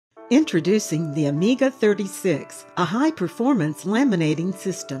Introducing the Amiga 36, a high-performance laminating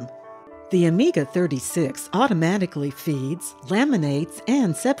system. The Amiga 36 automatically feeds, laminates,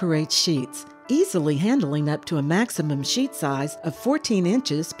 and separates sheets, easily handling up to a maximum sheet size of 14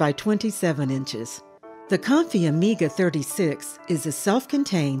 inches by 27 inches. The Komfi Amiga 36 is a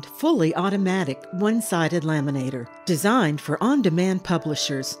self-contained, fully automatic, one-sided laminator designed for on-demand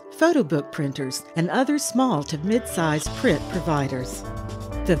publishers, photo book printers, and other small to mid-size print providers.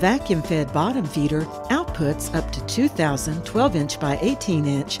 The vacuum-fed bottom feeder outputs up to 2,000 12-inch by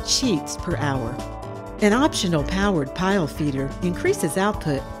 18-inch sheets per hour. An optional powered pile feeder increases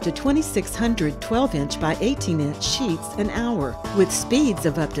output to 2,600 12-inch by 18-inch sheets an hour, with speeds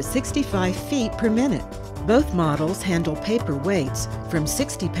of up to 65 feet per minute. Both models handle paper weights from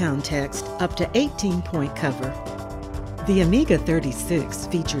 60-pound text up to 18-point cover. The Amiga 36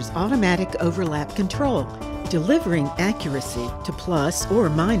 features automatic overlap control, delivering accuracy to plus or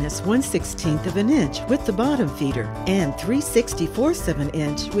minus 1/16 of an inch with the bottom feeder and 3/64 of an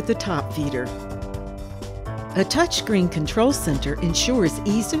inch with the top feeder. A touchscreen control center ensures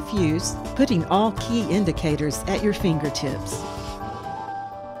ease of use, putting all key indicators at your fingertips.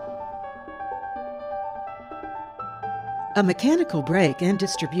 A mechanical brake and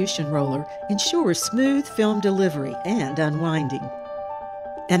distribution roller ensures smooth film delivery and unwinding.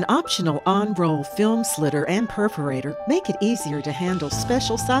 An optional on-roll film slitter and perforator make it easier to handle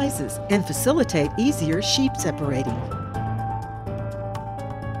special sizes and facilitate easier sheet separating.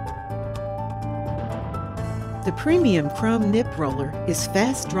 The premium chrome nip roller is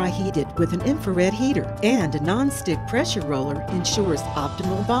fast dry heated with an infrared heater, and a non-stick pressure roller ensures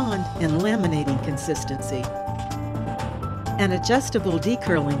optimal bond and laminating consistency. An adjustable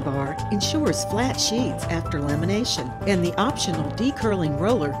decurling bar ensures flat sheets after lamination, and the optional decurling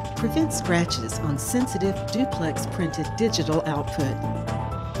roller prevents scratches on sensitive duplex printed digital output.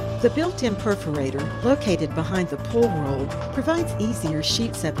 The built-in perforator, located behind the pull roll, provides easier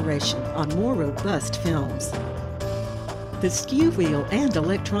sheet separation on more robust films. The skew wheel and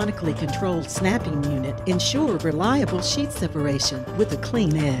electronically controlled snapping unit ensure reliable sheet separation with a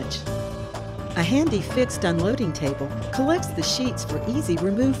clean edge. A handy fixed unloading table collects the sheets for easy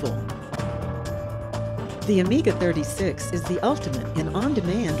removal. The Amiga 36 is the ultimate in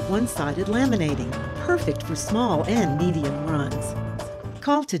on-demand one-sided laminating, perfect for small and medium runs.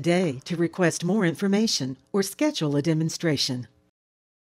 Call today to request more information or schedule a demonstration.